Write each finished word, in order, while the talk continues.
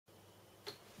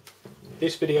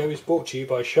This video is brought to you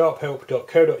by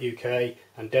sharphelp.co.uk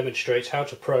and demonstrates how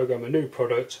to program a new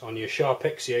product on your Sharp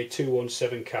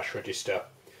XE-A217 Cash Register.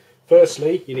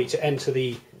 Firstly, you need to enter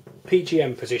the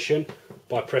PGM position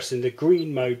by pressing the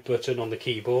green mode button on the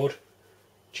keyboard,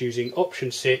 choosing option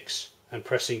 6 and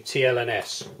pressing TL and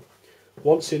S.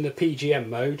 Once in the PGM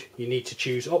mode, you need to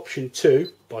choose option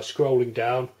 2 by scrolling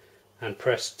down and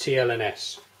press TL and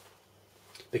S.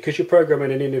 Because you're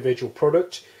programming an individual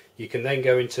product, you can then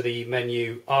go into the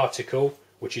menu article,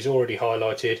 which is already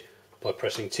highlighted, by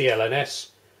pressing TL and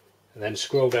S, and then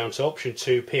scroll down to option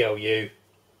 2 PLU,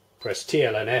 press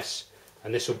TL and S,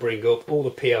 and this will bring up all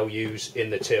the PLUs in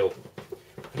the till.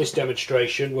 For this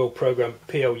demonstration we'll program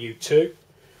PLU 2,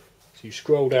 so you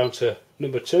scroll down to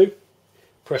number 2,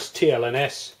 press TL and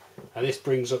S, and this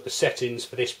brings up the settings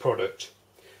for this product.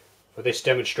 For this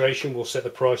demonstration we'll set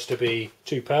the price to be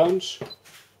 £2.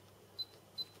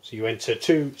 So you enter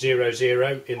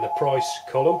 200 in the price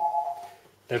column.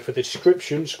 Then for the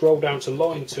description, scroll down to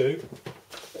line 2,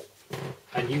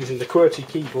 and using the QWERTY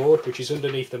keyboard, which is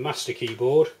underneath the master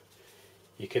keyboard,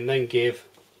 you can then give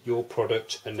your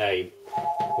product a name.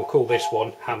 We'll call this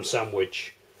one ham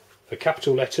sandwich. For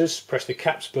capital letters, press the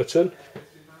caps button,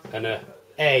 and a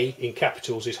A in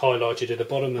capitals is highlighted at the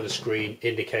bottom of the screen,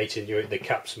 indicating you're in the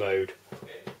caps mode.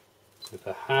 So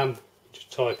for ham,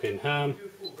 just type in ham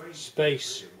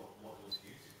space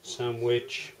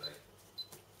sandwich.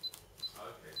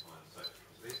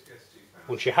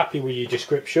 Once you're happy with your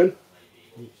description,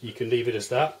 you can leave it as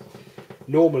that.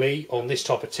 Normally on this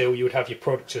type of till you would have your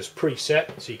product as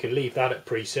preset, so you can leave that at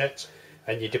preset,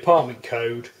 and your department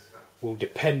code will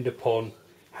depend upon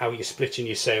how you're splitting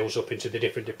your sales up into the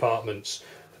different departments.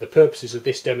 For the purposes of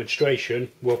this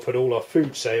demonstration, we'll put all our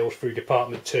food sales through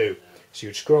department 2. So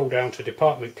you'd scroll down to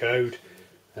department code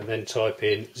and then type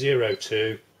in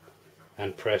 02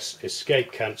 and press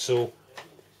escape cancel.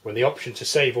 When the option to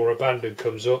save or abandon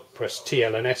comes up, press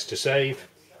TL and S to save.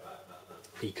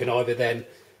 You can either then,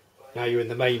 now you're in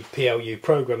the main PLU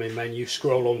programming menu,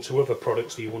 scroll on to other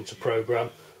products that you want to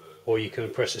program, or you can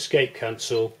press escape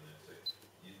cancel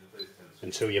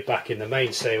until you're back in the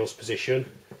main sales position.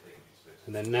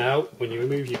 And then now, when you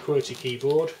remove your QWERTY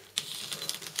keyboard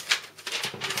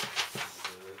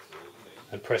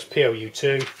and press PLU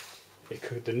 2,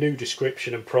 the new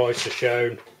description and price are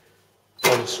shown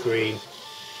on screen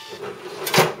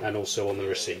and also on the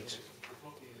receipt.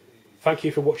 Thank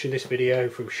you for watching this video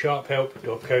from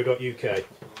sharphelp.co.uk.